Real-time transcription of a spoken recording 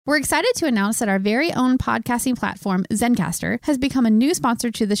We're excited to announce that our very own podcasting platform, Zencastr, has become a new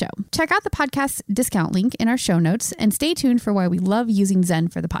sponsor to the show. Check out the podcast's discount link in our show notes and stay tuned for why we love using Zen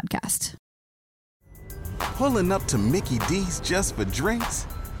for the podcast. Pulling up to Mickey D's just for drinks?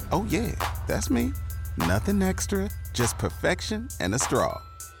 Oh yeah, that's me. Nothing extra, just perfection and a straw.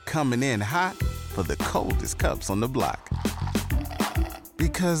 Coming in hot for the coldest cups on the block.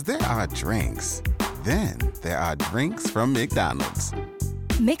 Because there are drinks. Then there are drinks from McDonald's.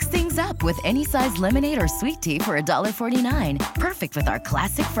 Mix things up with any size lemonade or sweet tea for $1.49. Perfect with our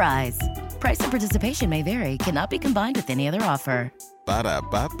classic fries. Price and participation may vary. Cannot be combined with any other offer.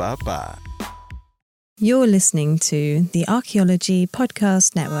 Ba-da-ba-ba-ba. You're listening to the Archaeology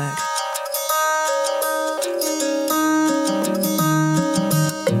Podcast Network.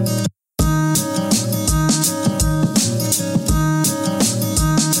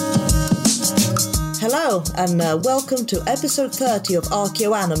 Hello, and welcome to episode 30 of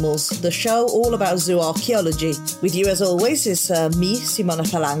Archaeoanimals, the show all about zooarchaeology. With you, as always, is me, Simona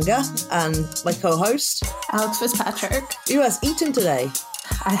Palanga, and my co-host, Alex Fitzpatrick. Who has eaten today?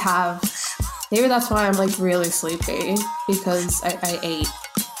 I have. Maybe that's why I'm really sleepy, because I ate.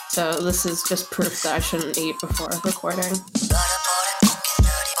 So this is just proof that I shouldn't eat before recording.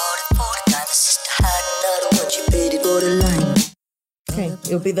 Okay,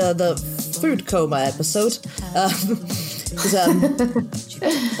 it'll be the food coma episode.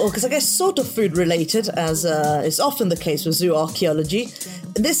 Because I guess sort of food related, as is often the case with zooarchaeology.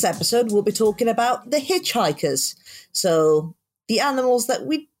 In this episode, we'll be talking about the hitchhikers. So the animals that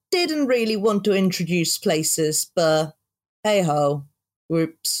we didn't really want to introduce places, but hey-ho,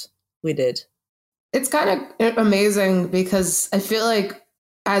 whoops, we did. It's kind of amazing because I feel like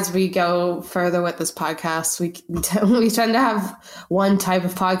as we go further with this podcast, we tend to have one type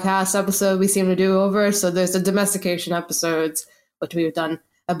of podcast episode we seem to do over. So there's the domestication episodes, which we've done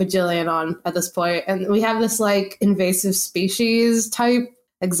a bajillion on at this point. And we have this invasive species type,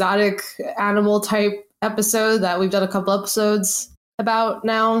 exotic animal type episode that we've done a couple episodes about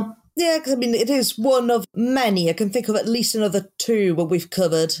now. Yeah, because it is one of many. I can think of at least another two where we've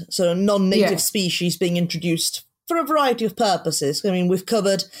covered sort of non-native species being introduced for a variety of purposes. We've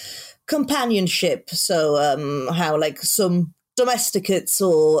covered companionship, so how some domesticates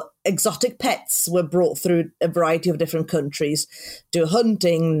or exotic pets were brought through a variety of different countries, to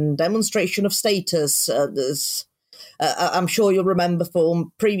hunting, demonstration of status. I'm sure you'll remember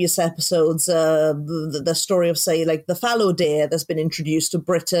from previous episodes the story of, say, the fallow deer that's been introduced to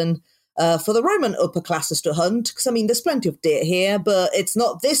Britain for the Roman upper classes to hunt. Because, there's plenty of deer here, but it's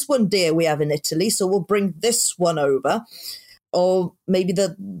not this one deer we have in Italy, so we'll bring this one over. Or maybe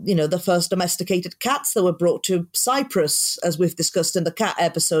the first domesticated cats that were brought to Cyprus, as we've discussed in the cat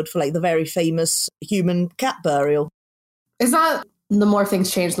episode for the very famous human cat burial. It's not the more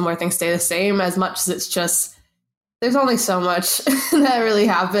things change, the more things stay the same, as much as it's just there's only so much that really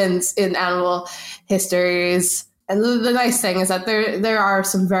happens in animal histories. And the nice thing is that there are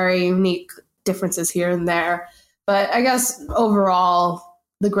some very unique differences here and there. But I guess overall,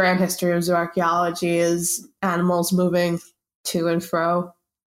 the grand history of zooarchaeology is animals moving to and fro,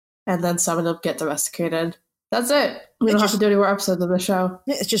 and then some of them get domesticated. That's it. We don't have to do any more episodes of the show.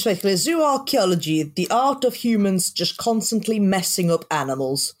 It's just basically zooarchaeology, the art of humans just constantly messing up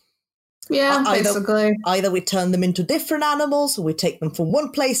animals. Yeah, basically. Either we turn them into different animals, or we take them from one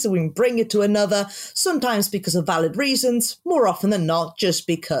place and we bring it to another, sometimes because of valid reasons, more often than not, just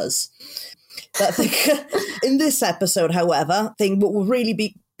because. But I think in this episode, however, I think what we're really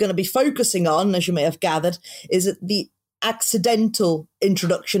going to be focusing on, as you may have gathered, is the accidental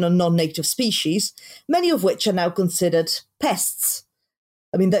introduction of non-native species, many of which are now considered pests.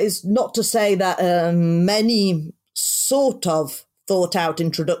 That is not to say that many sort of thought-out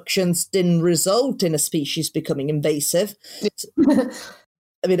introductions didn't result in a species becoming invasive.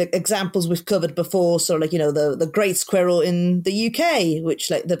 Examples we've covered before, so the great squirrel in the UK, which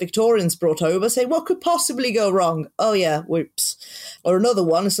the Victorians brought over, say, what could possibly go wrong? Oh yeah, whoops. Or another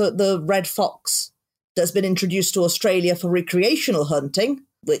one is the red fox that's been introduced to Australia for recreational hunting,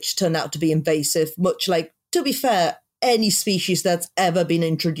 which turned out to be invasive, much like, to be fair, any species that's ever been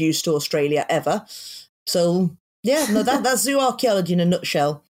introduced to Australia ever. So yeah, no, that's zooarchaeology in a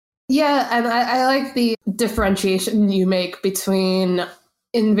nutshell. Yeah, and I like the differentiation you make between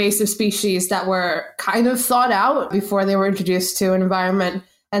invasive species that were kind of thought out before they were introduced to an environment,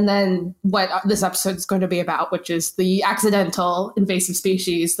 and then what this episode is going to be about, which is the accidental invasive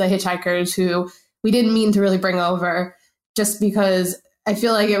species, the hitchhikers who we didn't mean to really bring over, just because I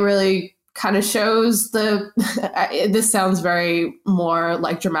feel like it really kind of shows this sounds very more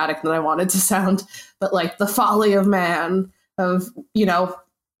dramatic than I wanted to sound, but the folly of man, of,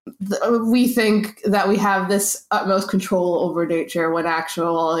 we think that we have this utmost control over nature when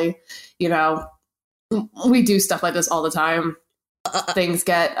actually, we do stuff like this all the time. Things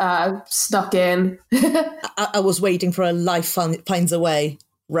get stuck in. I was waiting for a Life Finds a Way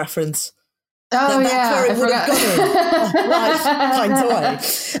reference. Oh, that's where it would have gone. Life Finds a Way.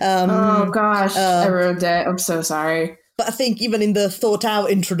 Oh, gosh. I ruined it. I'm so sorry. But I think even in the thought out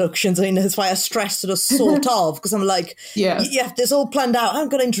introductions, that's why I stressed it sort of, because I'm like, yeah, this all planned out. I'm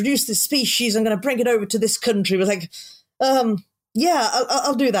going to introduce this species. I'm going to bring it over to this country. It was like, yeah,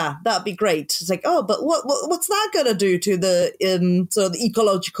 I'll do that. That'd be great. It's like, oh, but what's that going to do to the sort of the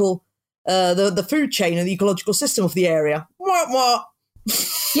ecological, the food chain and the ecological system of the area?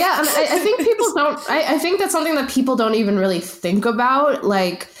 Yeah, and I think people don't. I think that's something that people don't even really think about.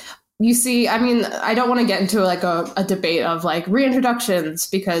 Like, you see, I mean, I don't want to get into like a debate of like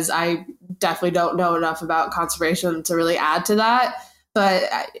reintroductions, because I definitely don't know enough about conservation to really add to that. But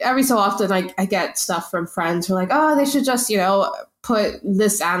every so often I get stuff from friends who are like, oh, they should just, put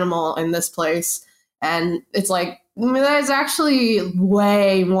this animal in this place. And it's like, there's actually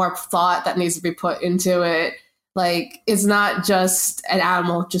way more thought that needs to be put into it. Like, it's not just an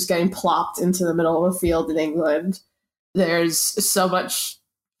animal just getting plopped into the middle of a field in England. There's so much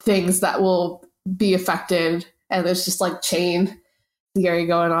things that will be affected, and there's just like chain theory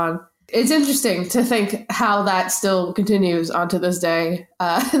going on. It's interesting to think how that still continues onto this day,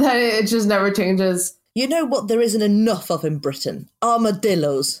 that it just never changes. You know what there isn't enough of in Britain?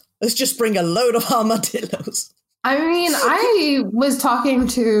 Armadillos. Let's just bring a load of armadillos. I mean, I was talking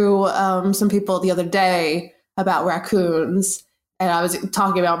to some people the other day about raccoons, and I was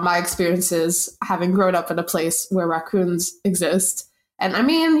talking about my experiences having grown up in a place where raccoons exist. And I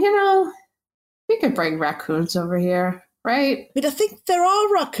mean, we could bring raccoons over here. Right. But I think there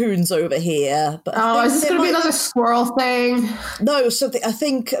are raccoons over here. But is this going to be another squirrel thing? No, something I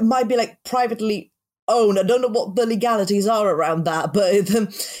think it might be like privately owned. I don't know what the legalities are around that, but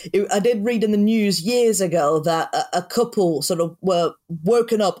I did read in the news years ago that a couple sort of were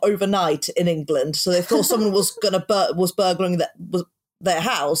woken up overnight in England. So they thought someone was burgling their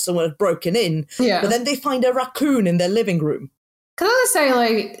house and was broken in. Yeah. But then they find a raccoon in their living room. Because I was say,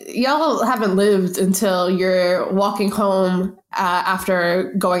 like, y'all haven't lived until you're walking home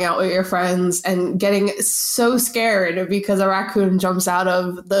after going out with your friends and getting so scared because a raccoon jumps out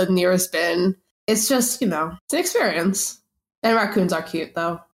of the nearest bin. It's just, it's an experience. And raccoons are cute,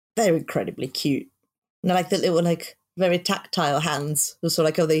 though. They're incredibly cute. And they're like the little, like, very tactile hands. So,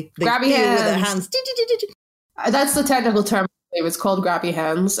 like, how they grabby hands with their hands. That's the technical term. It's called grabby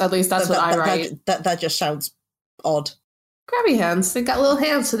hands. At least that's what I write. That just sounds odd. Grabby hands. They got little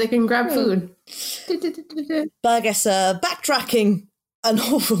hands so they can grab food. But I guess backtracking an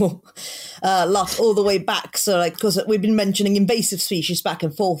awful lot all the way back. So, like, because we've been mentioning invasive species back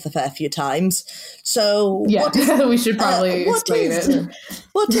and forth a fair few times. So, yeah, we should probably explain it.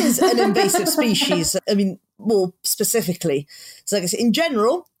 What is an invasive species? I mean, more specifically. So, I guess in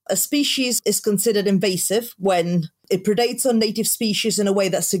general, a species is considered invasive when it predates on native species in a way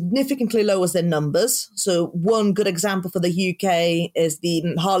that significantly lowers their numbers. So one good example for the UK is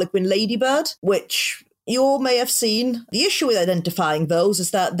the harlequin ladybird, which you all may have seen. The issue with identifying those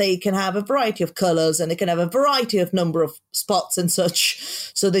is that they can have a variety of colours and they can have a variety of number of spots and such.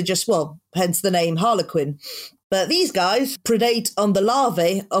 So they just, hence the name harlequin. But these guys predate on the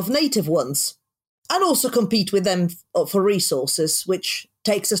larvae of native ones and also compete with them for resources, which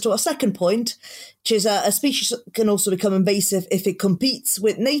takes us to our second point, which is a species can also become invasive if it competes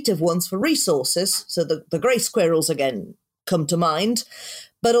with native ones for resources. So the grey squirrels, again, come to mind,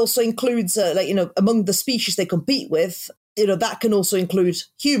 but also includes, among the species they compete with, that can also include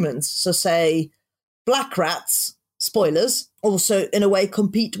humans. So say black rats, spoilers, also in a way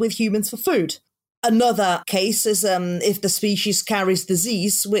compete with humans for food. Another case is if the species carries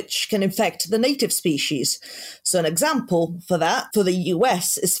disease, which can infect the native species. So an example for that, for the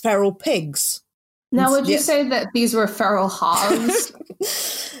US, is feral pigs. Now, would you say that these were feral hogs?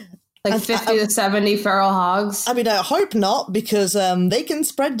 Like 50 to 70 feral hogs? I mean, I hope not, because they can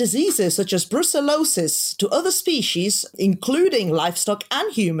spread diseases such as brucellosis to other species, including livestock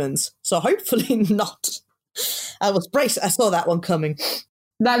and humans. So hopefully not. I was braced. I saw that one coming.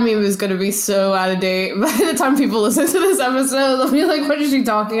 That meme is going to be so out of date. By the time people listen to this episode, they'll be like, what is she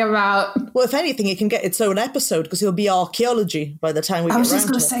talking about? Well, if anything, it can get its own episode because it'll be archaeology by the time we get around to it. I was just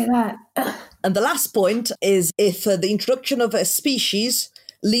going to say that. And the last point is if the introduction of a species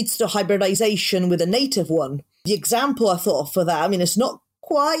leads to hybridization with a native one. The example I thought of for that, I mean, it's not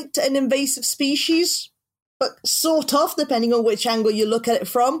quite an invasive species, but sort of, depending on which angle you look at it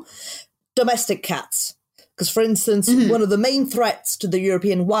from. Domestic cats. Because, for instance, one of the main threats to the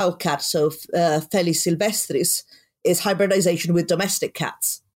European wildcat, so Felis silvestris, is hybridization with domestic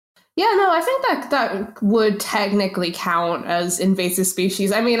cats. Yeah, no, I think that would technically count as invasive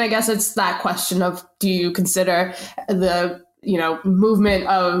species. I mean, I guess it's that question of, do you consider the, movement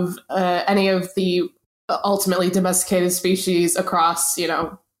of any of the ultimately domesticated species across,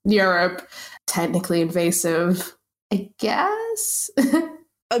 Europe technically invasive? I guess.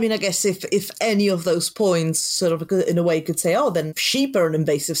 I mean, I guess if any of those points sort of in a way could say, oh, then sheep are an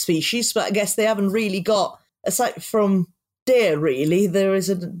invasive species, but I guess they haven't really got, aside from deer, really, there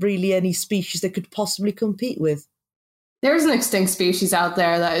isn't really any species they could possibly compete with. There's an extinct species out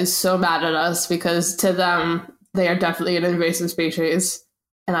there that is so mad at us because to them, they are definitely an invasive species.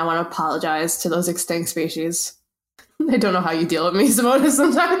 And I want to apologize to those extinct species. I don't know how you deal with me, Simona,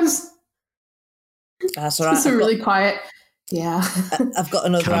 sometimes. That's all right. It's really quiet. Yeah. I've got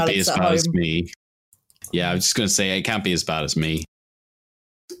another can't Alex be as at bad home. as me. Yeah, I was just going to say, it can't be as bad as me.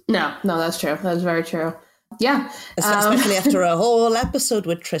 No, that's true. That's very true. Yeah. Especially after a whole episode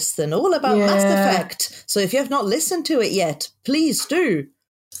with Tristan, all about Mass Effect. So if you have not listened to it yet, please do.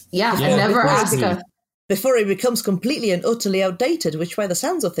 Yeah, never ask her. Before it becomes completely and utterly outdated, which by the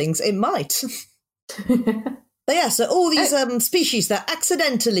sounds of things, it might. But yeah, so all these species that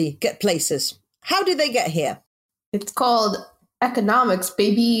accidentally get places, how did they get here? It's called economics,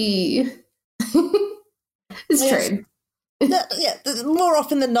 baby. It's trade. More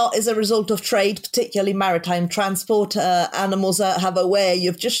often than not is a result of trade, particularly maritime transport. Animals have a way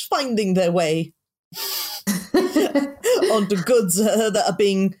of just finding their way onto goods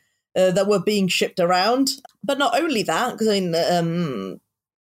that were being shipped around. But not only that, because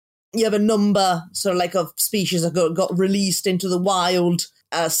you have a number sort of like of species that got released into the wild,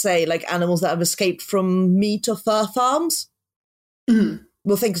 say like animals that have escaped from meat or fur farms. Mm.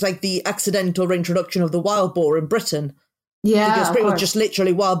 Well, things like the accidental reintroduction of the wild boar in Britain. Yeah, because pretty much just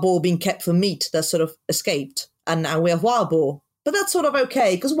literally wild boar being kept for meat that sort of escaped, and now we have wild boar. But that's sort of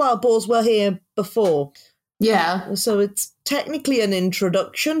okay because wild boars were here before. Yeah, so it's technically an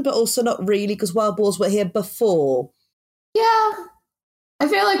introduction, but also not really because wild boars were here before. Yeah, I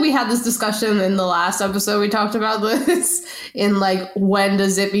feel like we had this discussion in the last episode. We talked about this in like when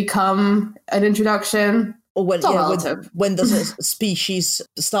does it become an introduction, or when does a species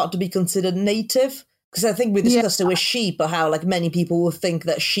start to be considered native? Because I think we discussed it with sheep, or how like many people will think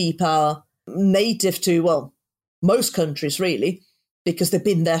that sheep are native to, well, most countries really, because they've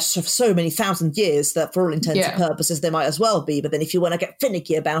been there for so many thousand years that for all intents and purposes they might as well be. But then if you want to get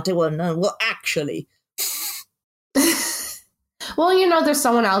finicky about it, well, no, well, actually. Well, there's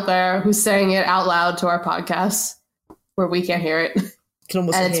someone out there who's saying it out loud to our podcast where we can't hear it. Can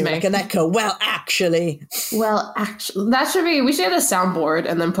almost hear like an echo. Well, actually. We should have a soundboard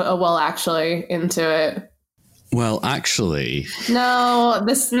and then put a well, actually into it. Well, actually. No,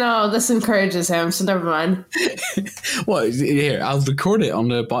 this encourages him, so never mind. Well, here, I'll record it on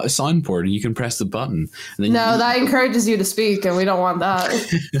the soundboard and you can press the button. And then that encourages you to speak and we don't want that.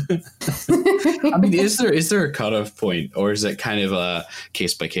 I mean, is there a cutoff point, or is it kind of a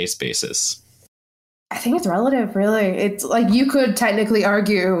case-by-case basis? I think it's relative, really. It's like you could technically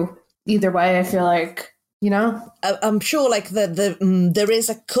argue either way, I feel like, I'm sure like there is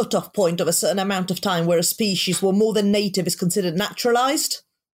a cutoff point of a certain amount of time where a species, well, more than native is considered naturalized.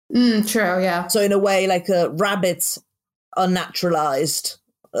 True, yeah. So in a way, like rabbits are naturalized,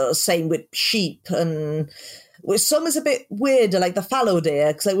 same with sheep, and with some is a bit weirder, like the fallow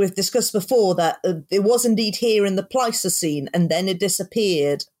deer, because like we've discussed before that it was indeed here in the Pleistocene, and then it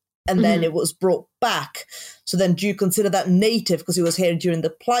disappeared. And then it was brought back. So then do you consider that native because it was here during the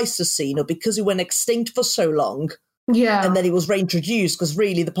Pleistocene, or because it went extinct for so long? Yeah. And then it was reintroduced because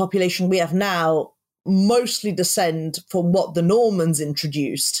really the population we have now mostly descend from what the Normans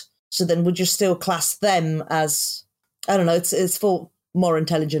introduced. So then would you still class them as, I don't know, it's for more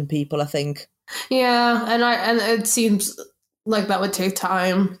intelligent people, I think. Yeah, and it seems like that would take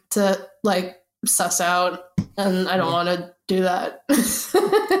time to like suss out, and I don't want to do that.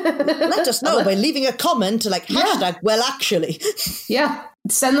 Let us know by leaving a comment like hashtag well actually. Yeah,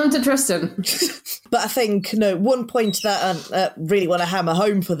 send them to Tristan. But I think one point that I really want to hammer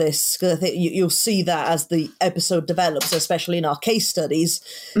home for this, because I think you'll see that as the episode develops, especially in our case studies,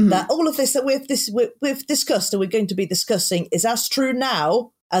 that all of this that we've discussed and we're going to be discussing is as true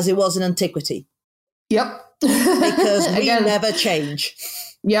now as it was in antiquity. Yep. Because we never change.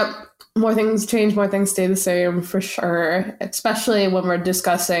 Yep. More things change, more things stay the same, for sure, especially when we're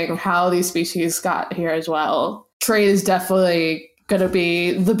discussing how these species got here as well. Trade is definitely going to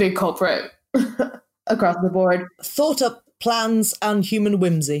be the big culprit across the board. Thought up plans and human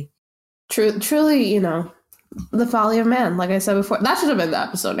whimsy. Truly, The Folly of Man, like I said before. That should have been the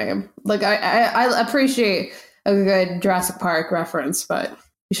episode name. Like, I appreciate a good Jurassic Park reference, but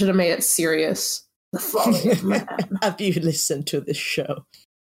you should have made it serious. The Folly of Man. Have you listened to this show?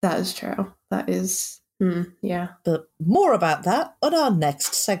 That is true. That is... yeah. But more about that on our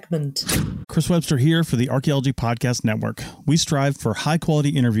next segment. Chris Webster here for the Archaeology Podcast Network. We strive for high-quality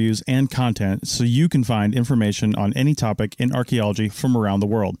interviews and content so you can find information on any topic in archaeology from around the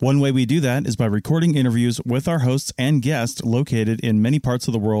world. One way we do that is by recording interviews with our hosts and guests located in many parts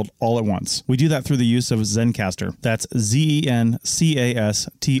of the world all at once. We do that through the use of Zencastr. That's Zencastr.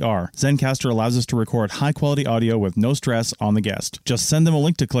 Zencastr allows us to record high-quality audio with no stress on the guest. Just send them a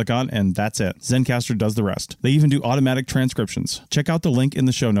link to click on, and that's it. Zencastr does the rest. They even do automatic transcriptions. Check out the link in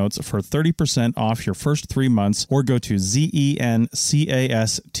the show notes for 30% off your first 3 months, or go to zencastr.com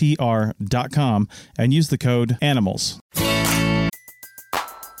and use the code ANIMALS.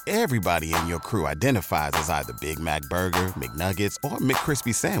 Everybody in your crew identifies as either Big Mac Burger, McNuggets, or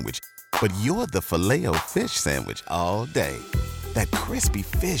McCrispy Sandwich. But you're the Filet-O-Fish Sandwich all day. That crispy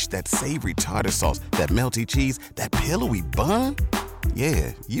fish, that savory tartar sauce, that melty cheese, that pillowy bun.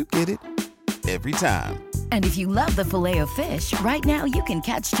 Yeah, you get it. Every time. And if you love the Filet-O-Fish, right now you can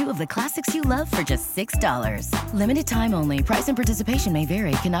catch 2 of the classics you love for just $6. Limited time only. Price and participation may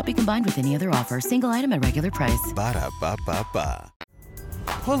vary. Cannot be combined with any other offer. Single item at regular price. Ba-da-ba-ba-ba.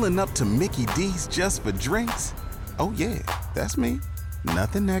 Pulling up to Mickey D's just for drinks? Oh yeah, that's me.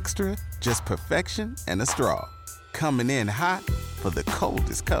 Nothing extra, just perfection and a straw. Coming in hot for the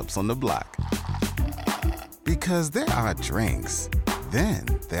coldest cups on the block. Because there are drinks. Then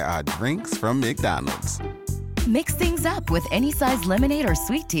there are drinks from McDonald's. Mix things up with any size lemonade or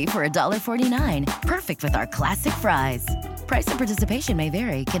sweet tea for $1.49. Perfect with our classic fries. Price and participation may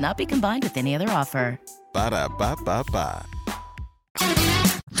vary. Cannot be combined with any other offer. Ba-da-ba-ba-ba.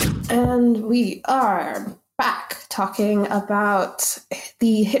 And we are back talking about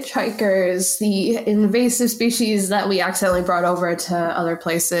the hitchhikers, the invasive species that we accidentally brought over to other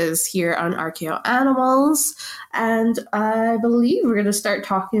places here on Archaeo Animals. And I believe we're going to start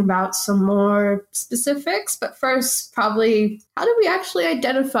talking about some more specifics. But first, probably, how do we actually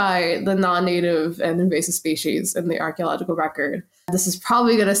identify the non-native and invasive species in the archaeological record? This is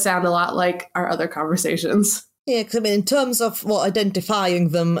probably going to sound a lot like our other conversations. Yeah, because I mean, in terms of identifying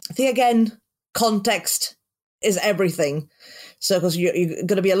them, I think, again, context is everything. So, because you're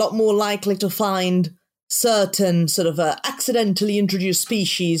going to be a lot more likely to find certain sort of accidentally introduced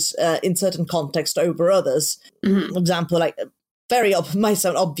species in certain context over others. Mm-hmm. For example, like might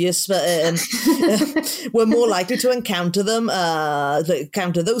sound obvious, but we're more likely to encounter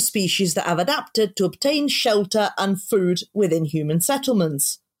those species that have adapted to obtain shelter and food within human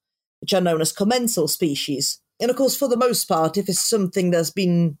settlements, which are known as commensal species. And of course, for the most part, if it's something that's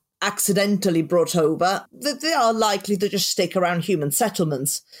been accidentally brought over, they are likely to just stick around human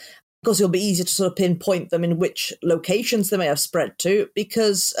settlements. Of course, it'll be easier to sort of pinpoint them in which locations they may have spread to,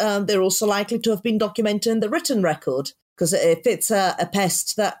 because they're also likely to have been documented in the written record. Because if it's a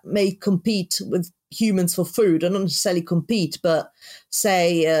pest that may compete with humans for food, and not necessarily compete, but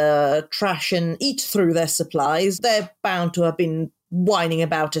say trash and eat through their supplies, they're bound to have been whining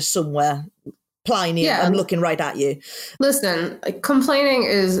about it somewhere. Pliny, yeah. I'm looking right at you. Listen, complaining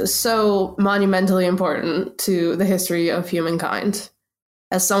is so monumentally important to the history of humankind.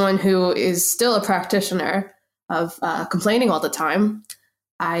 As someone who is still a practitioner of complaining all the time,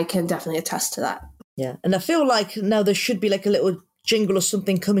 I can definitely attest to that. Yeah, and I feel like now there should be like a little jingle or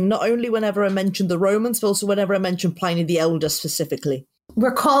something coming, not only whenever I mention the Romans, but also whenever I mention Pliny the Elder specifically.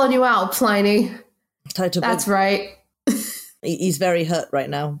 We're calling you out, Pliny. That's right. He's very hurt right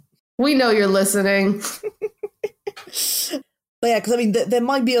now. We know you're listening. But yeah, because I mean, there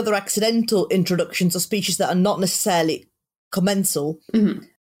might be other accidental introductions of species that are not necessarily commensal. Mm-hmm.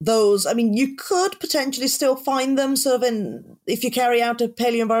 Those, I mean, you could potentially still find them sort of if you carry out a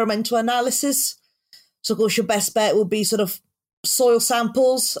paleoenvironmental analysis. So of course your best bet will be sort of soil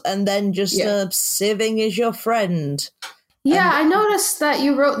samples, and then just sieving is your friend. Yeah, I noticed that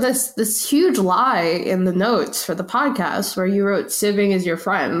you wrote this huge lie in the notes for the podcast where you wrote sieving is your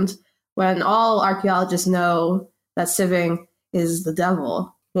friend, when all archaeologists know that sieving is the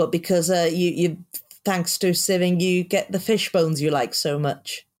devil. Well, because you thanks to sieving, you get the fish bones you like so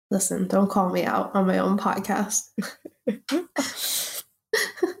much. Listen, don't call me out on my own podcast.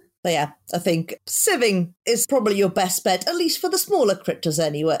 But yeah, I think sieving is probably your best bet, at least for the smaller critters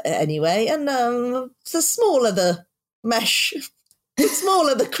anyway. And the smaller the mesh, the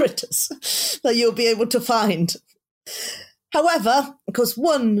smaller the critters that you'll be able to find. However, because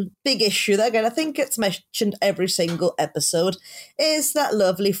one big issue that, again, I think gets mentioned every single episode is that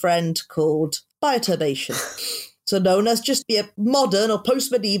lovely friend called bioturbation, so known as just be a modern or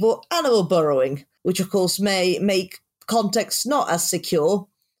post-medieval animal burrowing, which of course may make contexts not as secure,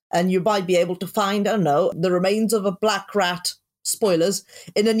 and you might be able to find, I don't know, the remains of a black rat, spoilers,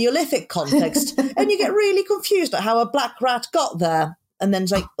 in a Neolithic context, and you get really confused at how a black rat got there, and then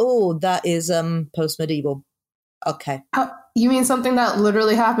it's like, oh, that is post-medieval. Okay. You mean something that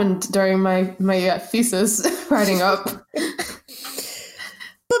literally happened during my thesis writing up? But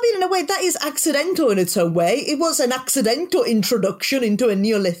I mean, in a way, that is accidental in its own way. It was an accidental introduction into a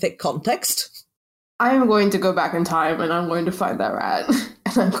Neolithic context. I am going to go back in time and I'm going to find that rat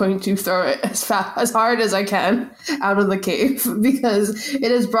and I'm going to throw it as hard as I can out of the cave because it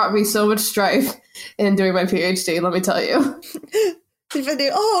has brought me so much strife in doing my PhD, let me tell you.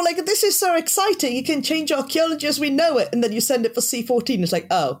 Oh, like, this is so exciting. You can change archaeology as we know it. And then you send it for C14. It's like,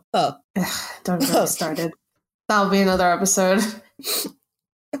 oh. Don't get me started. That'll be another episode.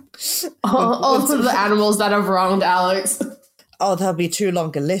 all of the animals that have wronged Alex. Oh, that'd be too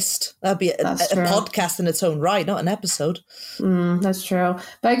long a list. That'd be a podcast in its own right, not an episode. That's true.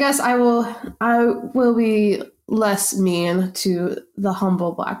 But I guess I will be less mean to the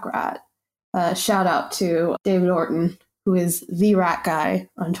humble black rat. Shout out to David Orton, who is the rat guy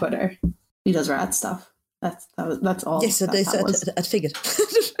on Twitter. He does rat stuff. That's all. Yes, I'd figured.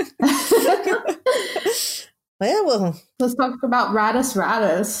 Yeah, well, let's talk about Rattus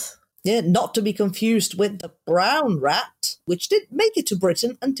rattus. Yeah, not to be confused with the brown rat, which didn't make it to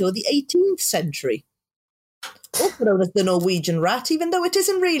Britain until the 18th century. Also known as the Norwegian rat, even though it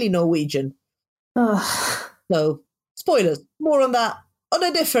isn't really Norwegian. So, spoilers. More on that on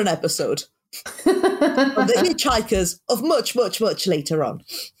a different episode. Of the hitchhikers of much, much, much later on.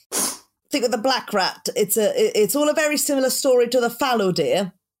 I think with the black rat, it's all a very similar story to the fallow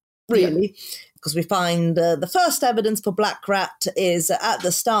deer, really. Yeah. Because we find the first evidence for black rat is at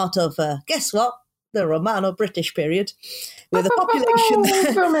the start of, guess what? The Romano-British period. Where the population...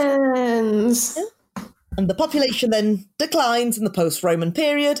 Romans! And the population then declines in the post-Roman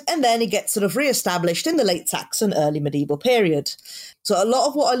period, and then it gets sort of re-established in the late Saxon, early medieval period. So a lot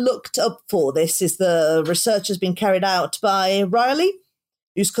of what I looked up for this is the research has been carried out by Riley,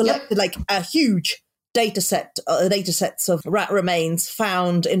 who's collected like a huge datasets of rat remains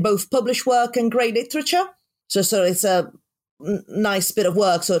found in both published work and grey literature. So it's a nice bit of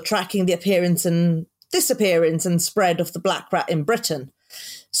work, so tracking the appearance and disappearance and spread of the black rat in Britain.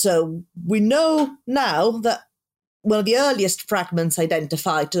 So we know now that one of the earliest fragments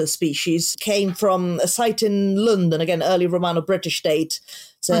identified to the species came from a site in London, again, early Romano-British date.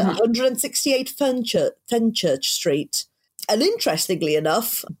 So 168 Fenchurch Street. And interestingly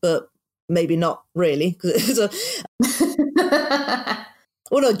enough, but maybe not really, well,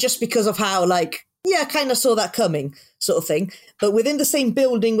 no, just because of how, like, yeah, kind of saw that coming sort of thing. But within the same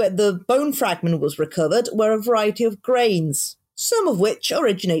building where the bone fragment was recovered were a variety of grains, some of which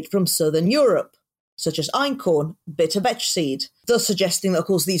originate from southern Europe, such as einkorn, bitter vetch seed, thus suggesting that, of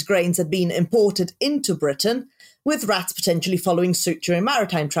course, these grains had been imported into Britain, with rats potentially following suit during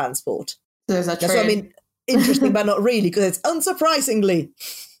maritime transport. There's a trade. That's what I mean, interesting, but not really, because it's unsurprisingly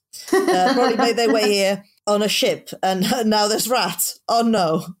probably made their way here on a ship, and now there's rats. Oh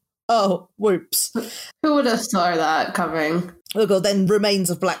no. Oh, whoops. Who would have saw that coming? Then remains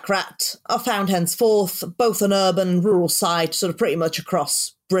of black rat are found henceforth, both on urban and rural side, sort of pretty much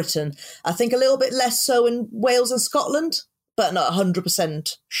across Britain. I think a little bit less so in Wales and Scotland, but not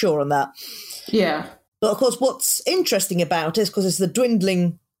 100% sure on that. Yeah. But of course, what's interesting about it is because it's the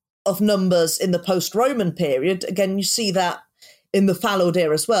dwindling of numbers in the post-Roman period. Again, you see that in the fallow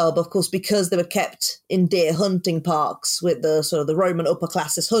deer as well, but of course, because they were kept in deer hunting parks with the sort of the Roman upper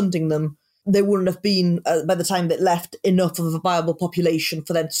classes hunting them, they wouldn't have been, by the time that left, enough of a viable population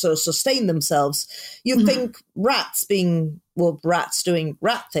for them to sort of sustain themselves. You'd think rats doing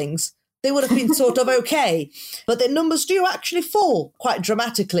rat things, they would have been sort of okay. But their numbers do actually fall quite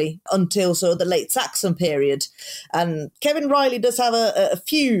dramatically until sort of the late Saxon period. And Kevin Riley does have a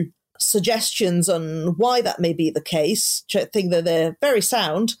few suggestions on why that may be the case. I think that they're very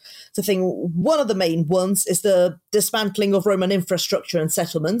sound. So I think one of the main ones is the dismantling of Roman infrastructure and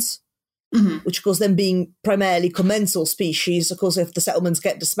settlements, which of course then being primarily commensal species, of course if the settlements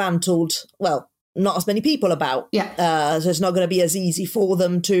get dismantled, well, not as many people about. Yeah. So it's not going to be as easy for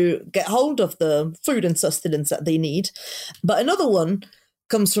them to get hold of the food and sustenance that they need. But another one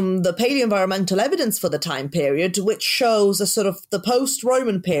comes from the paleoenvironmental evidence for the time period, which shows a sort of the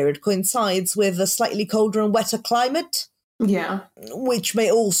post-Roman period coincides with a slightly colder and wetter climate. Yeah. Which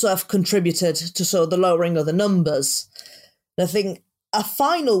may also have contributed to sort of the lowering of the numbers. And I think a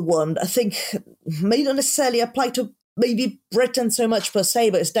final one, I think, may not necessarily apply to maybe Britain so much per se,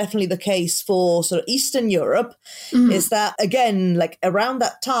 but it's definitely the case for sort of Eastern Europe, is that, again, like around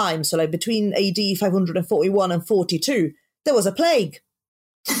that time, so like between AD 541 and 42, there was a plague.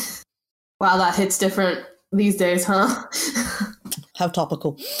 Wow, that hits different these days, huh? How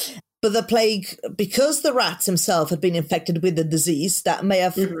topical. But the plague, because the rats himself had been infected with the disease, that may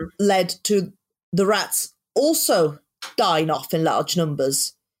have led to the rats also dying off in large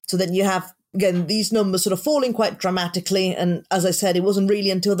numbers. So then you have, again, these numbers sort of falling quite dramatically. And as I said, it wasn't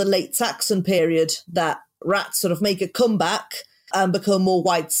really until the late Saxon period that rats sort of make a comeback and become more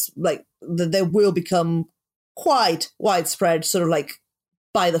they will become quite widespread, sort of like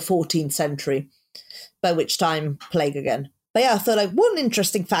by the 14th century, by which time plague again. But yeah, I thought like one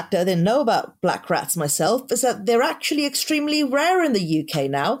interesting factor I didn't know about black rats myself is that they're actually extremely rare in the UK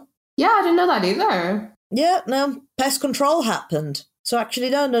now. Yeah, I didn't know that either. Yeah, no, pest control happened. So actually,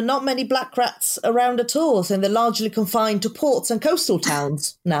 no, not many black rats around at all, and they're largely confined to ports and coastal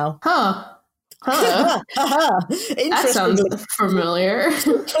towns now. Huh. That sounds familiar.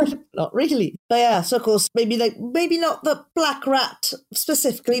 Not really. But yeah, so of course, maybe not the black rat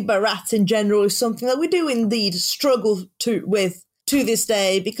specifically, but rats in general is something that we do indeed struggle with to this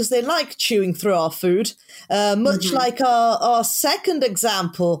day, because they like chewing through our food, much like our second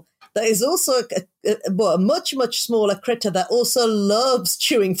example. That is also a much, much smaller critter that also loves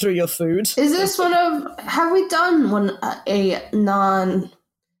chewing through your food. Is this have we done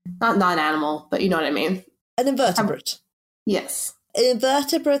not non-animal, but you know what I mean? An invertebrate. Yes.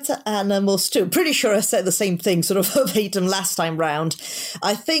 Invertebrate animals too. Pretty sure I said the same thing sort of verbatim last time round.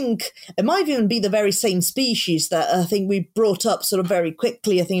 I think it might even be the very same species that I think we brought up sort of very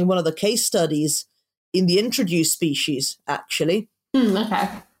quickly, I think in one of the case studies in the introduced species, actually. Okay.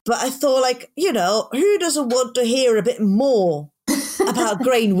 But I thought, like, who doesn't want to hear a bit more about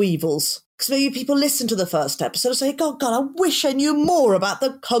grain weevils? Because maybe people listen to the first episode and say, oh, God, I wish I knew more about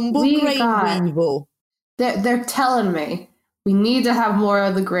the humble grain weevil. They're telling me we need to have more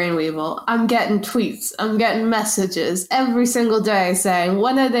of the grain weevil. I'm getting tweets. I'm getting messages every single day saying,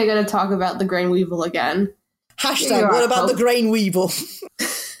 when are they going to talk about the grain weevil again? Hashtag, what about the grain weevil?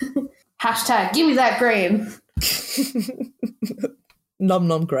 Hashtag, give me that grain. Nom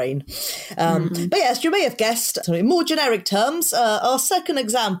nom grain. But yes, you may have guessed, in more generic terms, our second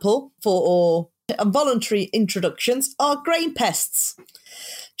example for involuntary introductions are grain pests. Do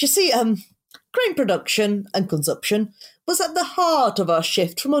you see, grain production and consumption was at the heart of our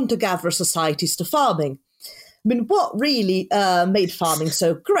shift from hunter-gatherer societies to farming. I mean, what really made farming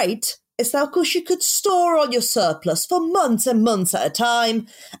so great is that, of course, you could store all your surplus for months and months at a time,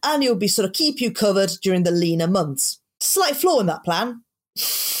 and it would be sort of keep you covered during the leaner months. Slight flaw in that plan.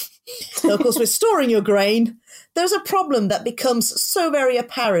 So, of course, with storing your grain, there's a problem that becomes so very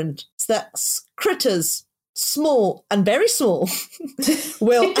apparent. It's that critters, small and very small,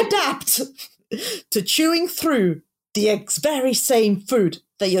 will adapt to chewing through the very same food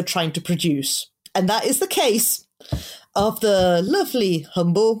that you're trying to produce. And that is the case of the lovely,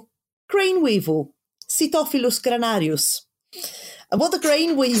 humble grain weevil, Scytophilus granarius. And what the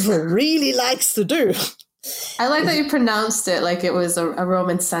grain weevil really likes to do... I like that you pronounced it like it was a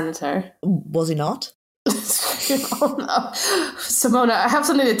Roman senator. Was he not? Oh, no. Simona, I have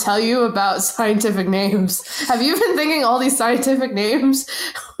something to tell you about scientific names. Have you been thinking all these scientific names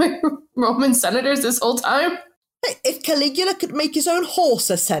were Roman senators this whole time? If Caligula could make his own horse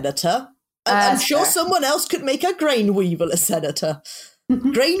a senator, I'm sure someone else could make a grain weevil a senator.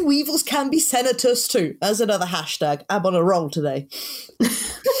 Grain weevils can be senators too. As another hashtag. I'm on a roll today.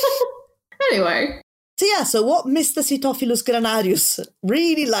 Anyway. So what Mr. Scytophilus granarius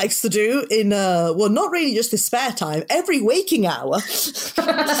really likes to do in, not really just his spare time, every waking hour. Kind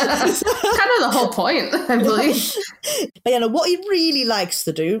of the whole point, I believe. But what he really likes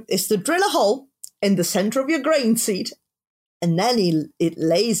to do is to drill a hole in the center of your grain seed, and then it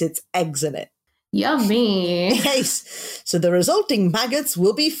lays its eggs in it. Yummy. Yes. So the resulting maggots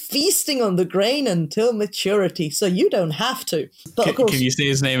will be feasting on the grain until maturity, so you don't have to. But of course, can you say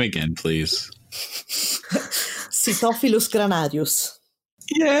his name again, please? Scytophilus granarius.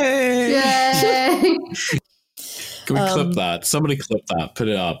 Yay! Yay! Can we clip that? Somebody clip that. Put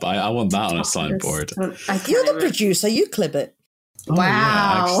it up. I want that on a soundboard. You're the producer. You clip it.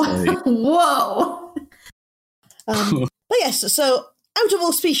 Wow. Yeah, whoa. But yes, so out of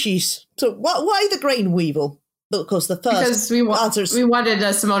all species, so why the grain weevil? But of course, the first because we wanted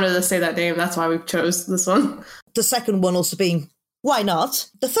Simona to say that name. That's why we chose this one. The second one also being, why not?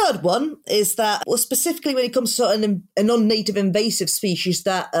 The third one is that, well, specifically when it comes to a non-native invasive species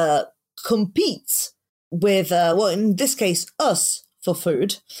that competes with, in this case, us for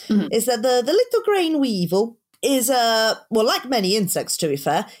food, is that the little grain weevil is, like many insects to be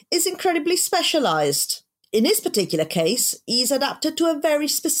fair, is incredibly specialised. In his particular case, he's adapted to a very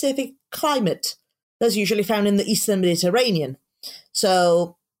specific climate that's usually found in the Eastern Mediterranean.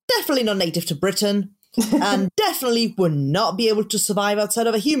 So definitely not native to Britain, and definitely would not be able to survive outside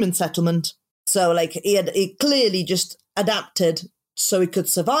of a human settlement. So he clearly just adapted so he could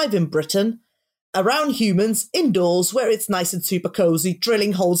survive in Britain, around humans, indoors, where it's nice and super cozy,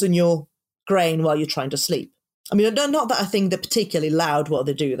 drilling holes in your grain while you're trying to sleep. I mean, not that I think they're particularly loud while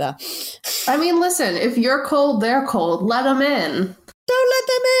they do that. I mean, listen, if you're cold, they're cold. Let them in. Don't let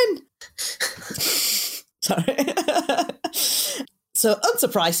them in! Sorry. So,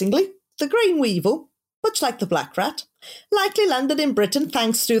 unsurprisingly, the grain weevil, much like the black rat, likely landed in Britain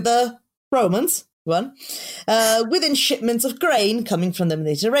thanks to the Romans, within shipments of grain coming from the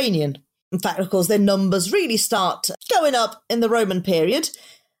Mediterranean. In fact, of course, their numbers really start going up in the Roman period.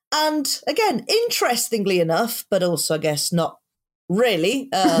 And again, interestingly enough, but also I guess not really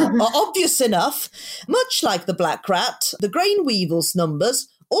obvious enough, much like the black rat, the grain weevil's numbers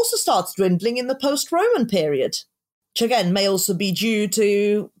also starts dwindling in the post-Roman period, which again may also be due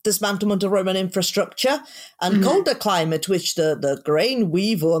to dismantlement of Roman infrastructure and colder climate, which the grain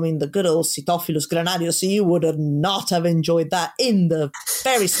weevil, I mean, the good old Sitophilus granarius, you would have not have enjoyed that in the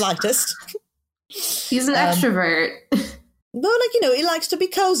very slightest. He's an extrovert. No, he likes to be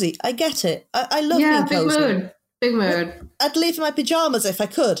cozy. I get it. I love being cozy. Big mood. I'd live in my pajamas if I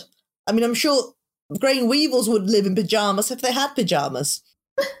could. I mean, I'm sure grain weevils would live in pajamas if they had pajamas.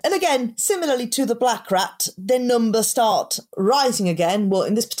 And again, similarly to the black rat, their numbers start rising again. Well,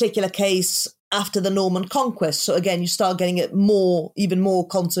 in this particular case, after the Norman conquest. So again, you start getting it even more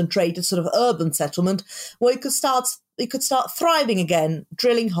concentrated sort of urban settlement where you could start thriving again,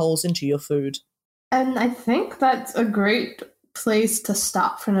 drilling holes into your food. And I think that's a great place to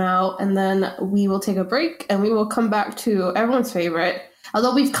stop for now. And then we will take a break and we will come back to everyone's favorite.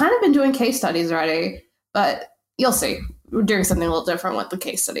 Although we've kind of been doing case studies already, but you'll see. We're doing something a little different with the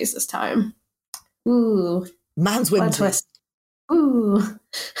case studies this time. Ooh. Man's women twist. Ooh.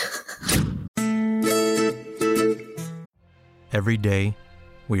 Every day,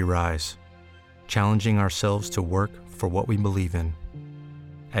 we rise, challenging ourselves to work for what we believe in.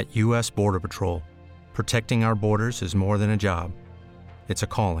 At U.S. Border Patrol, protecting our borders is more than a job. It's a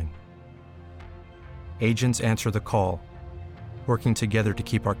calling. Agents answer the call, working together to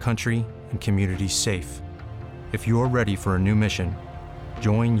keep our country and communities safe. If you're ready for a new mission,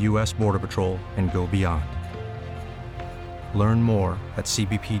 join U.S. Border Patrol and go beyond. Learn more at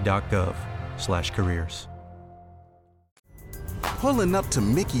cbp.gov/careers. Pulling up to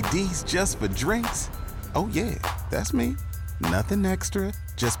Mickey D's just for drinks? Oh yeah, that's me. Nothing extra,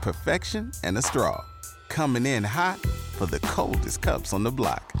 just perfection and a straw. Coming in hot for the coldest cups on the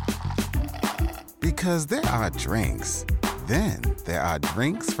block. Because there are drinks. Then there are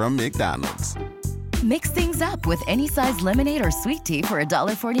drinks from McDonald's. Mix things up with any size lemonade or sweet tea for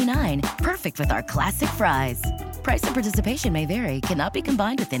 $1.49. Perfect with our classic fries. Price and participation may vary. Cannot be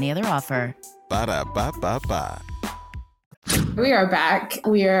combined with any other offer. Ba-da-ba-ba-ba. We are back.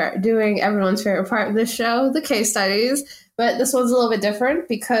 We are doing everyone's favorite part of this show, the case studies. But this one's a little bit different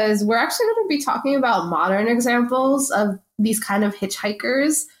because we're actually going to be talking about modern examples of these kind of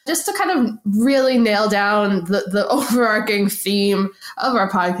hitchhikers, just to kind of really nail down the overarching theme of our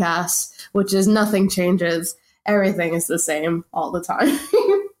podcast, which is nothing changes. Everything is the same all the time.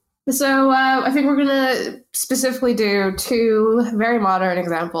 So I think we're going to specifically do two very modern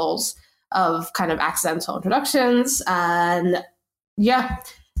examples of kind of accidental introductions. And yeah,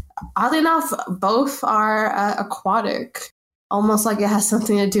 oddly enough, both are aquatic, almost like it has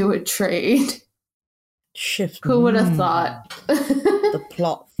something to do with trade. Shift. Who would have thought? The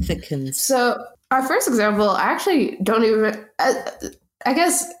plot thickens. So our first example, I actually don't even, I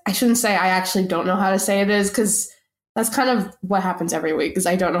guess I shouldn't say I actually don't know how to say it is, because that's kind of what happens every week, is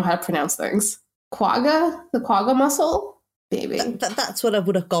I don't know how to pronounce things. Quagga? The quagga mussel? Maybe. That's what I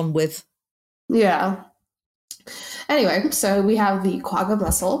would have gone with. Yeah. Anyway, so we have the quagga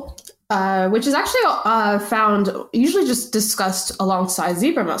mussel, which is actually found, usually just discussed alongside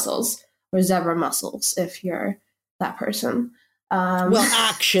zebra mussels, or zebra mussels, if you're that person. Well,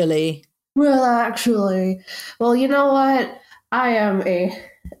 actually, you know what? I am a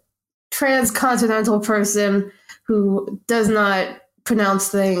transcontinental person who does not pronounce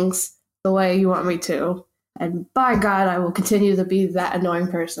things the way you want me to. And by God, I will continue to be that annoying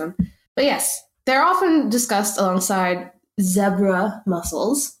person. But yes, they're often discussed alongside zebra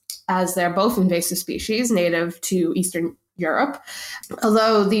mussels, as they're both invasive species native to Eastern Europe.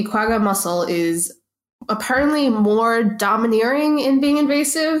 Although the quagga mussel is apparently more domineering in being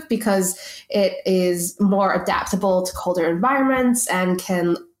invasive because it is more adaptable to colder environments and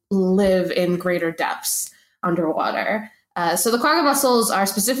can live in greater depths underwater. So the quagga mussels are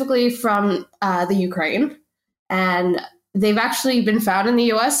specifically from the Ukraine, and they've actually been found in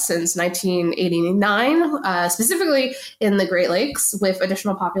the US since 1989, specifically in the Great Lakes, with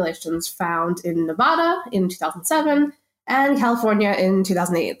additional populations found in Nevada in 2007 and California in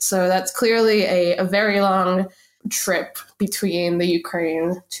 2008. So that's clearly a very long trip between the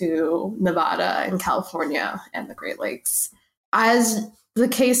Ukraine to Nevada and California and the Great Lakes. As the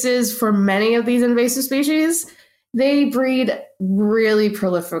case is for many of these invasive species, they breed really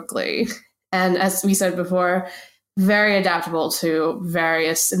prolifically. And as we said before, very adaptable to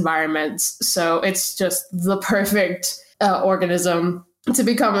various environments. So it's just the perfect organism to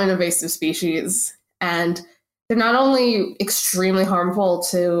become an invasive species. And they're not only extremely harmful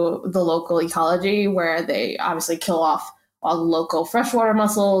to the local ecology, where they obviously kill off all the local freshwater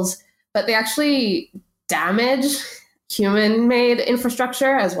mussels, but they actually damage human-made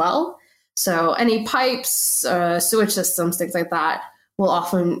infrastructure as well. So any pipes, sewage systems, things like that will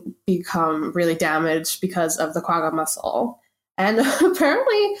often become really damaged because of the quagga mussel. And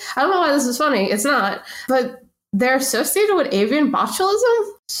apparently, I don't know why this is funny, it's not, but they're associated with avian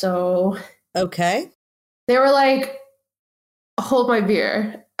botulism. So okay. They were like, hold my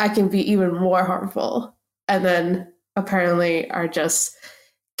beer, I can be even more harmful. And then apparently are just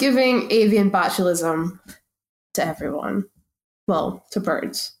giving avian botulism to everyone. Well, to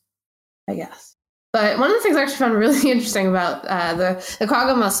birds, I guess. But one of the things I actually found really interesting about the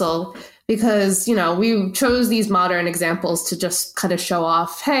quagga mussel, because, you know, we chose these modern examples to just kind of show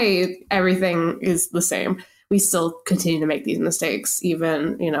off, hey, everything is the same. We still continue to make these mistakes,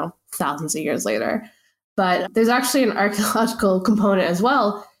 even, you know, thousands of years later. But there's actually an archaeological component as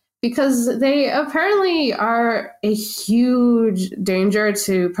well, because they apparently are a huge danger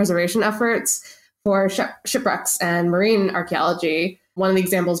to preservation efforts for shipwrecks and marine archaeology. One of the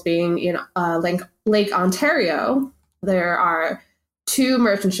examples being in Lake Ontario, there are 2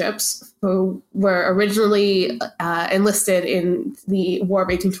 merchant ships who were originally enlisted in the War of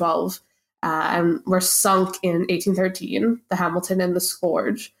 1812 and were sunk in 1813, the Hamilton and the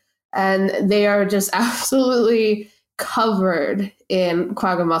Scourge. And they are just absolutely covered in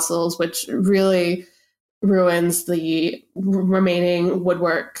quagga mussels, which really ruins the remaining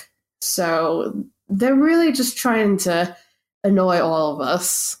woodwork. So they're really just trying to annoy all of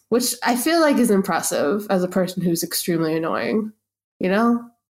us, which I feel like is impressive as a person who's extremely annoying, you know?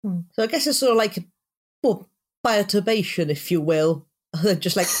 So I guess it's sort of like, well, perturbation, if you will.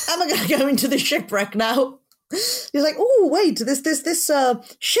 Just like, am I going to go into the shipwreck now? He's like, oh, wait, this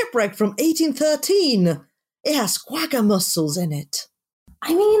shipwreck from 1813. It has quagga mussels in it.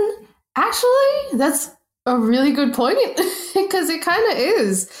 I mean, actually, that's a really good point, because it kind of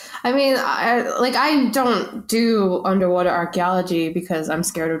is. I mean, I don't do underwater archaeology because I'm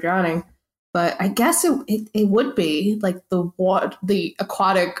scared of drowning, but I guess it would be like the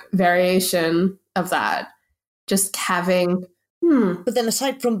aquatic variation of that, just having. But then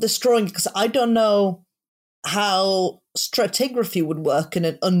aside from destroying, because I don't know how stratigraphy would work in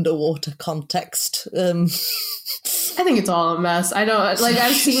an underwater context. I think it's all a mess. I don't like.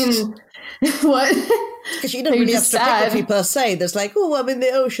 I've seen what. Because you don't really have stratigraphy per se. There's like, oh, I'm in the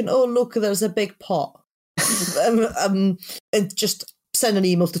ocean. Oh, look, there's a big pot. And just send an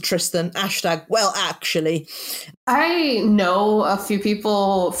email to Tristan. # well, actually. I know a few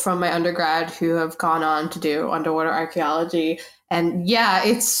people from my undergrad who have gone on to do underwater archaeology. And yeah,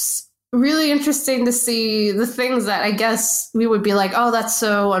 it's really interesting to see the things that I guess we would be like, oh, that's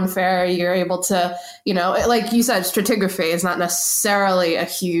so unfair. You're able to, you know, like you said, stratigraphy is not necessarily a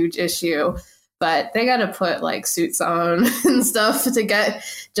huge issue. But they got to put like suits on and stuff to get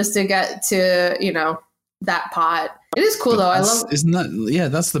to, you know, that pot. It is cool, though. I love. Isn't that? Yeah,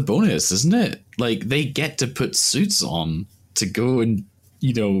 that's the bonus, isn't it? Like they get to put suits on to go and,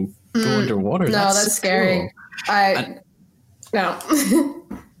 you know, go underwater. No, that's scary. Cool. No.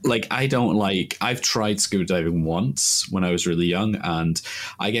 Like I don't like. I've tried scuba diving once when I was really young, and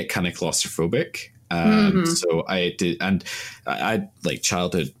I get kind of claustrophobic. So I did, and I like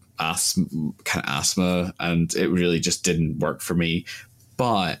childhood asthma, and it really just didn't work for me.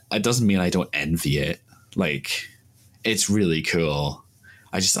 But it doesn't mean I don't envy it. Like it's really cool.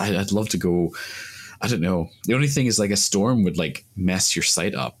 I'd love to go. I don't know. The only thing is like a storm would like mess your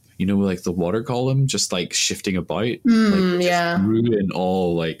sight up. You know, like the water column just like shifting about, ruin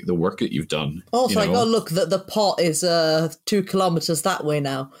all like the work that you've done. Also, like, oh look, the pot is 2 kilometers that way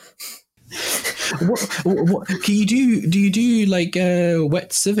now. What can you do? Do you do like wet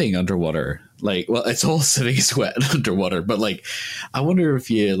sieving underwater? Like, well, it's all sieving is wet underwater, but like, I wonder if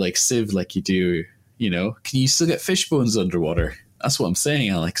you like sieve like you do, can you still get fish bones underwater? That's what I'm saying,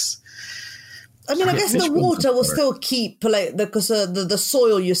 Alex. I mean, I guess the water will still keep, like, because the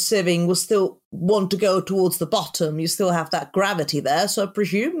soil you're sieving will still want to go towards the bottom. You still have that gravity there, so I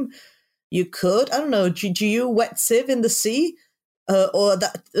presume you could. I don't know. Do you wet sieve in the sea, or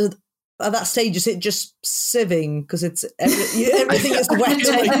that at that stage is it just sieving because it's everything is wet?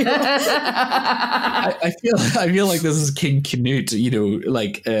 I feel like this is King Canute,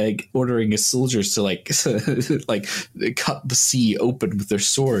 like ordering his soldiers to like cut the sea open with their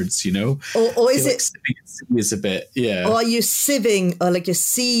swords, Or is it? Like is a bit, yeah. Or are you sieving, or like you're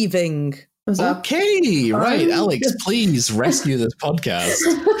sieving? Okay, right, Alex, please rescue this podcast.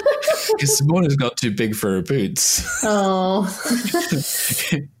 Because Simona's got too big for her boots. Oh.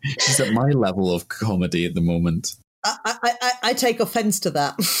 She's at my level of comedy at the moment. I take offense to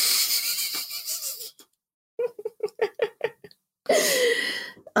that.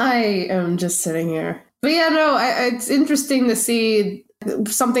 I am just sitting here. But yeah, no, it's interesting to see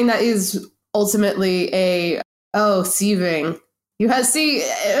something that is ultimately sieving. You see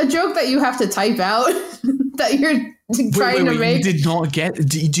a joke that you have to type out that you're trying to make. You did not get?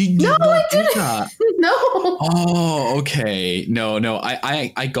 Did you not do that? No. Oh, okay. No.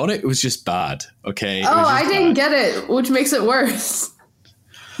 I got it. It was just bad. Okay. I didn't get it, which makes it worse.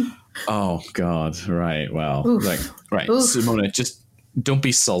 Oh God. Right. Well. Oof. Right. Oof. Simona, just don't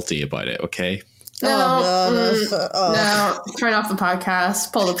be salty about it. Okay. No, turn off the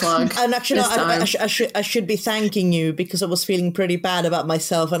podcast, pull the plug. And actually, I should be thanking you because I was feeling pretty bad about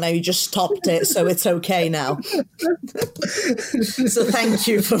myself, and now you just stopped it, so it's okay now. So thank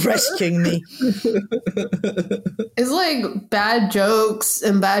you for rescuing me. It's like bad jokes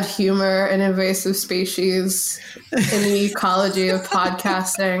and bad humor and invasive species in the ecology of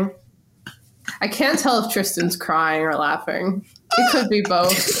podcasting. I can't tell if Tristan's crying or laughing. It could be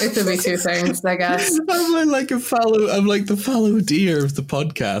both. It could be two things, I guess. I'm like the fallow deer of the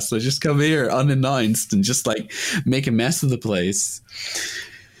podcast. I just come here unannounced and just like make a mess of the place.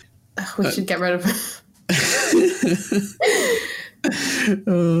 We should get rid of it.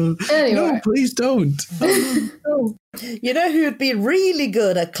 Anyway. No, please don't. No. You know who would be really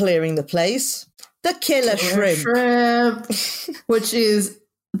good at clearing the place? The killer shrimp. Which is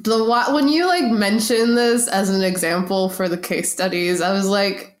when you like mention this as an example for the case studies, I was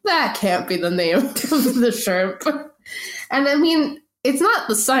like, that can't be the name of the shrimp. And I mean, it's not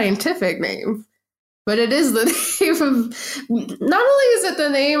the scientific name, but it is the name of, not only is it the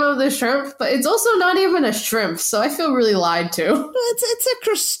name of the shrimp, but it's also not even a shrimp. So I feel really lied to. It's a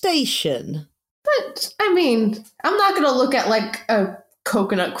crustacean. But I mean, I'm not going to look at like a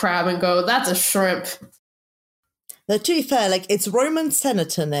coconut crab and go, that's a shrimp. Now, to be fair, like, its Roman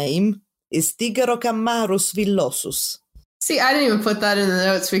senator name is Tigerocamarus villosus. See, I didn't even put that in the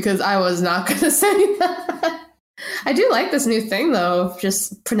notes because I was not going to say that. I do like this new thing, though,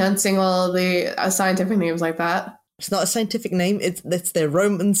 just pronouncing all of the scientific names like that. It's not a scientific name, it's their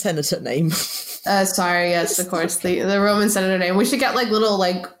Roman senator name. Sorry, yes, of course, the Roman senator name. We should get, like, little,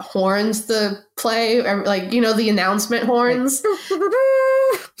 like, horns to play, like, the announcement horns.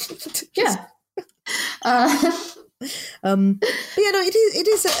 Yeah. But yeah, no, it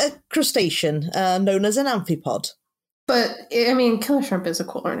is a crustacean known as an amphipod. But I mean, killer shrimp is a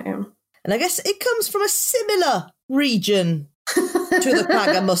cooler name, and I guess it comes from a similar region to the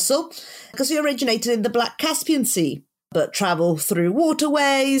quagga mussel because it originated in the Black Caspian Sea, but travelled through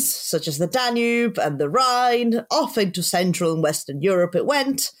waterways such as the Danube and the Rhine, off into Central and Western Europe. It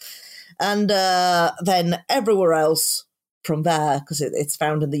went, and then everywhere else. From there, because it's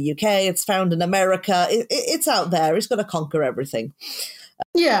found in the UK, it's found in America, it's out there. It's going to conquer everything.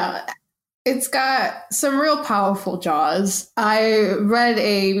 Yeah, it's got some real powerful jaws. I read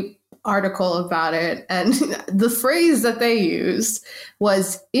a article about it, and the phrase that they used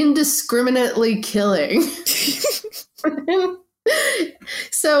was indiscriminately killing.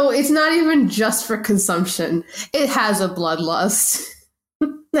 So it's not even just for consumption. It has a bloodlust.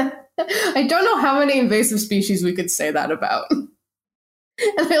 I don't know how many invasive species we could say that about. And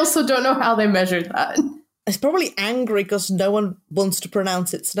I also don't know how they measured that. It's probably angry because no one wants to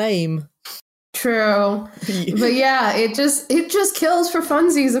pronounce its name. True. But yeah, it just kills for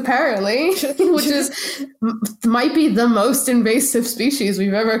funsies, apparently, which might be the most invasive species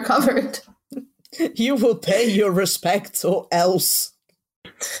we've ever covered. You will pay your respects or else.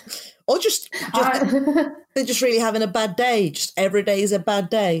 Or they're just really having a bad day. Just every day is a bad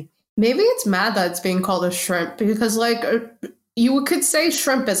day. Maybe it's mad that it's being called a shrimp because, like, you could say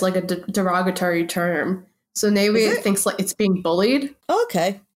shrimp as like a derogatory term. So maybe it thinks like it's being bullied.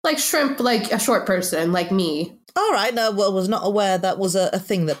 Okay. Like shrimp, like a short person, like me. All right, no, well, was not aware that was a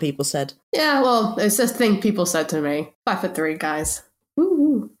thing that people said. Yeah, well, it's a thing people said to me. 5'3", guys.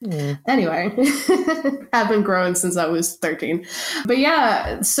 Woo. Yeah. Anyway, I've been growing since I was 13. But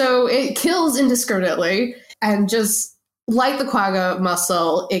yeah, so it kills indiscriminately, and just like the quagga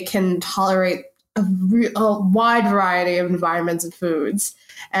mussel, it can tolerate a wide variety of environments and foods,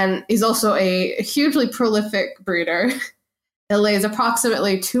 and is also a hugely prolific breeder. It lays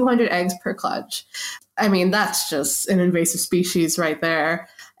approximately 200 eggs per clutch. I mean, that's just an invasive species right there.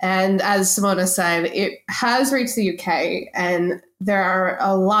 And as Simona said, it has reached the UK, and there are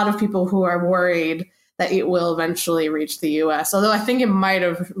a lot of people who are worried that it will eventually reach the US, although I think it might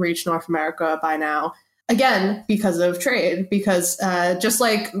have reached North America by now, again, because of trade, because just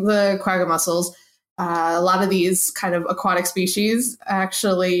like the quagga mussels, a lot of these kind of aquatic species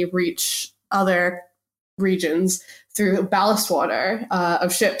actually reach other regions through ballast water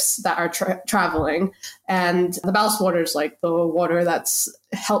of ships that are traveling. And the ballast water is like the water that's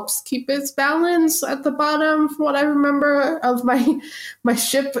helps keep its balance at the bottom, from what I remember of my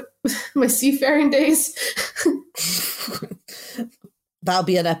ship, my seafaring days. That'll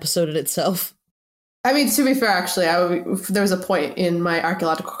be an episode in itself. I mean, to be fair, actually, there was a point in my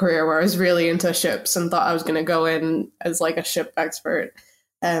archaeological career where I was really into ships and thought I was going to go in as like a ship expert.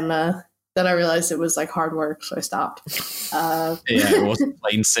 And then I realized it was like hard work, so I stopped. Yeah, it wasn't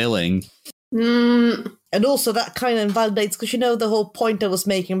plain sailing. And also that kind of invalidates, because you know the whole point I was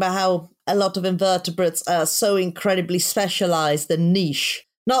making about how a lot of invertebrates are so incredibly specialized and niche.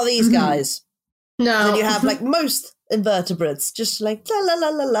 Not these guys. No. And you have like most invertebrates, just like la la la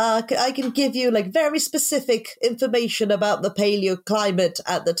la la. I can give you like very specific information about the paleoclimate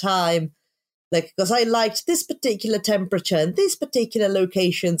at the time. Like, because I liked this particular temperature and these particular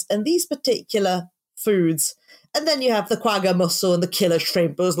locations and these particular foods. And then you have the quagga mussel and the killer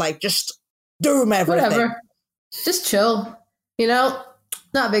shrimp. It was like, just doom everything. Whatever. Just chill. You know?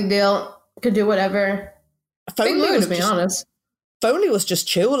 Not a big deal. Could do whatever. Big mood, to be honest. If only was just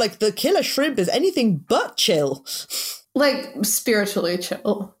chill. Like, the killer shrimp is anything but chill. Like, spiritually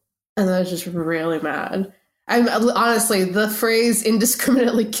chill. And I was just really mad. I'm honestly, the phrase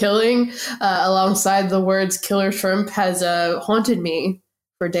indiscriminately killing alongside the words killer shrimp has haunted me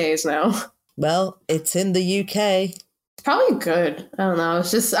for days now. Well, it's in the UK. It's probably good. I don't know.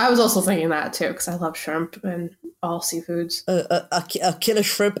 It's just, I was also thinking that too, because I love shrimp and all seafoods. A killer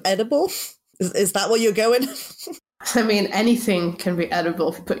shrimp edible? Is that where you're going? I mean, anything can be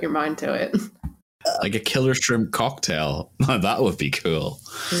edible if you put your mind to it. Like a killer shrimp cocktail. That would be cool.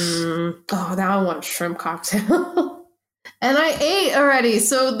 Oh, now I want a shrimp cocktail. And I ate already,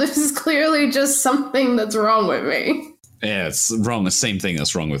 so this is clearly just something that's wrong with me. Yeah, it's wrong. The same thing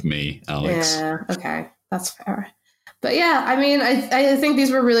that's wrong with me, Alex. Yeah, okay. That's fair. But yeah, I mean, I think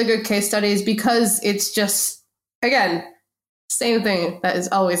these were really good case studies because it's just, again, same thing that is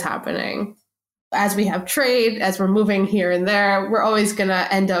always happening. As we have trade, as we're moving here and there, we're always going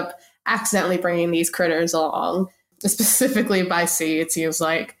to end up accidentally bringing these critters along, specifically by sea, it seems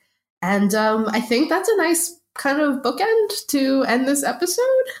like. And I think that's a nice kind of bookend to end this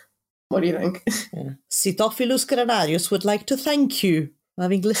episode. What do you think? Yeah. Sitophilus granarius would like to thank you for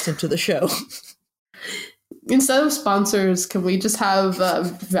having listened to the show. Instead of sponsors, can we just have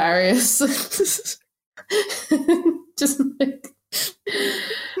various... just like...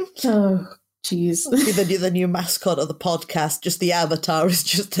 Oh, jeez. The new mascot of the podcast, just the avatar is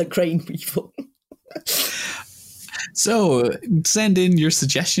just the crane people. So send in your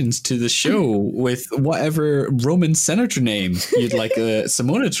suggestions to the show with whatever Roman senator name you'd like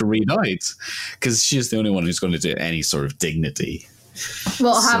Simona to read out, because she's the only one who's going to do any sort of dignity.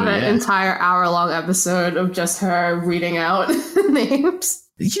 We'll have an entire hour-long episode of just her reading out names.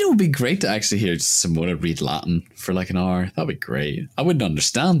 You know, it would be great to actually hear Simona read Latin for like an hour. That'd be great. I wouldn't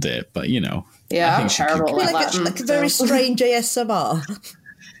understand it, but you know. Yeah, I'm terrible at Latin. Like a very strange ASMR.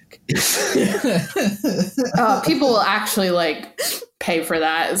 People will actually like pay for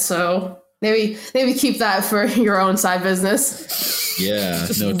that, so maybe keep that for your own side business. Yeah,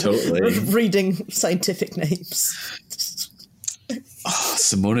 no, totally. Reading scientific names. Oh,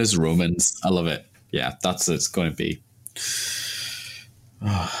 Simona's Romans. I love it. Yeah, that's what it's going to be.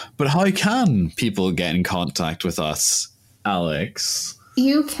 But how can people get in contact with us, Alex?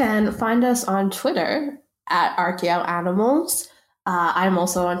 You can find us on Twitter at ArchaeoAnimals. I'm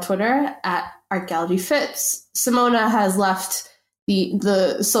also on Twitter at ArchaeologyFits. Simona has left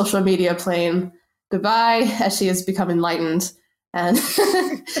the social media plane goodbye as she has become enlightened. But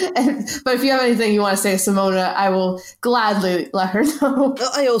if you have anything you want to say to Simona, I will gladly let her know.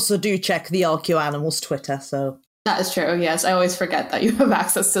 I also do check the ArchaeoAnimals Twitter, so That is true, yes. I always forget that you have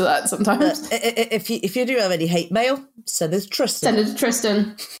access to that sometimes. If you do have any hate mail, send it to Tristan. Send it to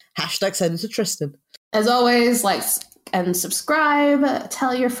Tristan. Hashtag send it to Tristan. As always, like and subscribe.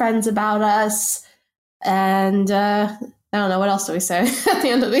 Tell your friends about us. And I don't know, what else do we say at the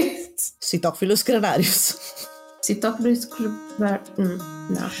end of these? Sitophilus grenadius. Sitophilus no.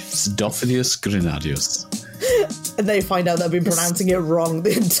 Sitophilus grenadius. And then you find out they've been pronouncing it wrong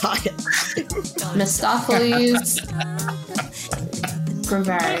the entire time. Mistopheles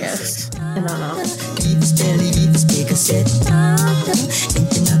gregarius. I don't know.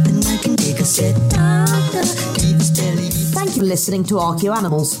 Thank you for listening to Archaeo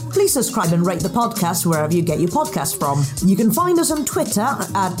Animals. Please subscribe and rate the podcast wherever you get your podcast from. You can find us on Twitter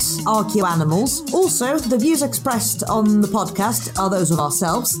at Archaeo Animals. Also, the views expressed on the podcast are those of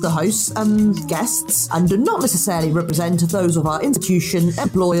ourselves, the hosts and guests, and do not necessarily represent those of our institution,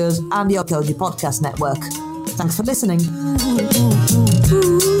 employers, and the Archaeology Podcast Network. Thanks for listening.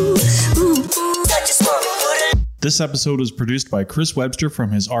 This episode was produced by Chris Webster from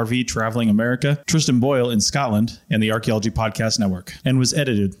his RV Traveling America, Tristan Boyle in Scotland, and the Archaeology Podcast Network, and was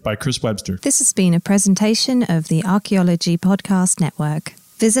edited by Chris Webster. This has been a presentation of the Archaeology Podcast Network.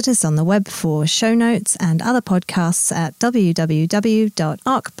 Visit us on the web for show notes and other podcasts at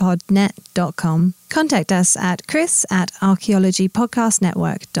www.archpodnet.com. Contact us at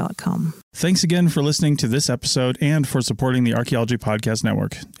chris@archaeologypodcastnetwork.com. Thanks again for listening to this episode and for supporting the Archaeology Podcast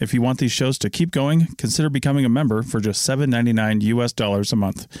Network. If you want these shows to keep going, consider becoming a member for just $7.99 a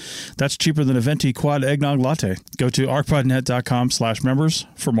month. That's cheaper than a venti quad eggnog latte. Go to archpodnet.com/members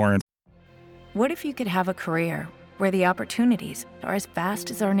for more info. What if you could have a career where the opportunities are as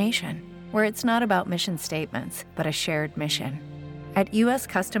vast as our nation, where it's not about mission statements, but a shared mission? At U.S.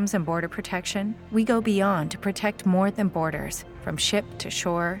 Customs and Border Protection, we go beyond to protect more than borders. From ship to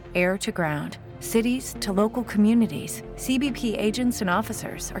shore, air to ground, cities to local communities, CBP agents and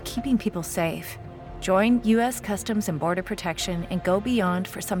officers are keeping people safe. Join U.S. Customs and Border Protection and go beyond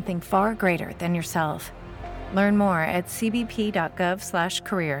for something far greater than yourself. Learn more at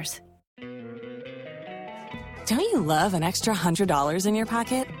cbp.gov/careers. Don't you love an extra $100 in your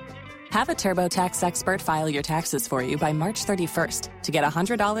pocket? Have a TurboTax expert file your taxes for you by March 31st to get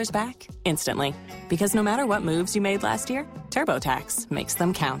 $100 back instantly. Because no matter what moves you made last year, TurboTax makes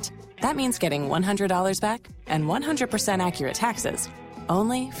them count. That means getting $100 back and 100% accurate taxes,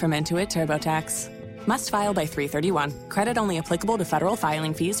 only from Intuit TurboTax. Must file by 3/31. Credit only applicable to federal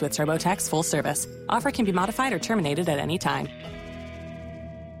filing fees with TurboTax full service. Offer can be modified or terminated at any time.